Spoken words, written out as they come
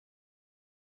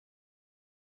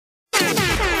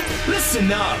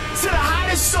Listen up to the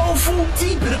hottest soulful,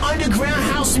 deep and underground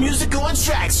house music on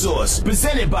Track Source,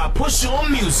 presented by Push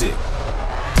On Music.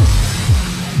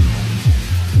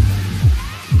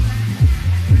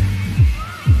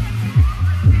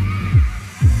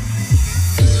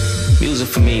 Music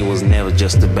for me was never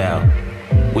just about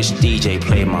which DJ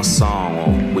played my song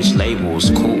or which label was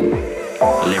cool.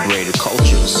 Liberated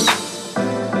cultures.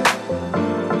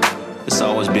 It's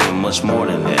always been much more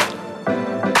than that.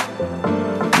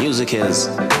 Music has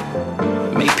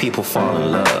made people fall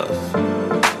in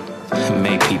love,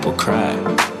 made people cry.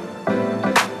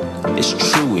 It's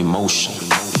true emotion.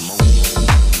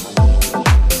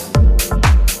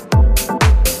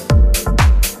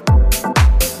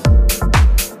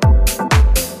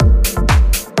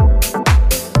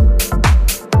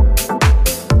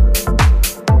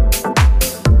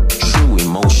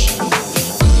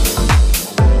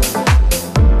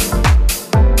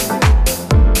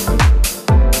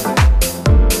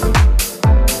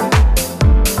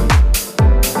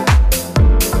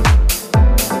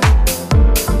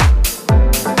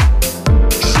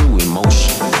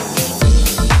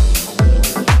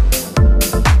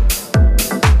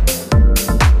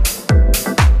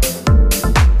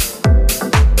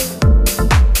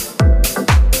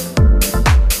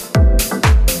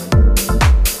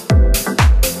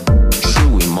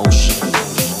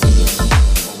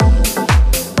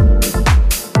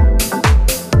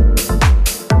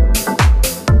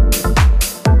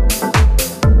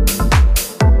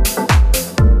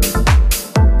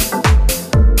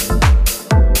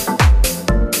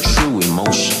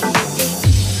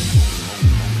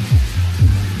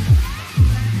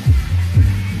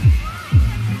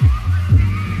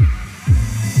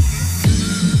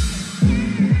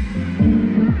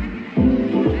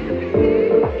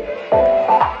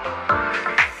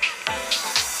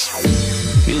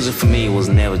 Music for me was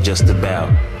never just about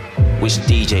which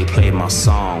DJ played my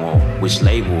song or which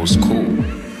label was cool.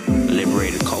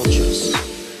 Liberated cultures.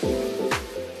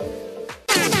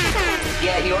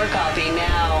 Get your copy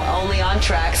now, only on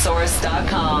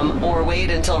TrackSource.com, or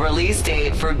wait until release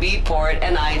date for Beatport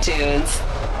and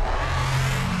iTunes.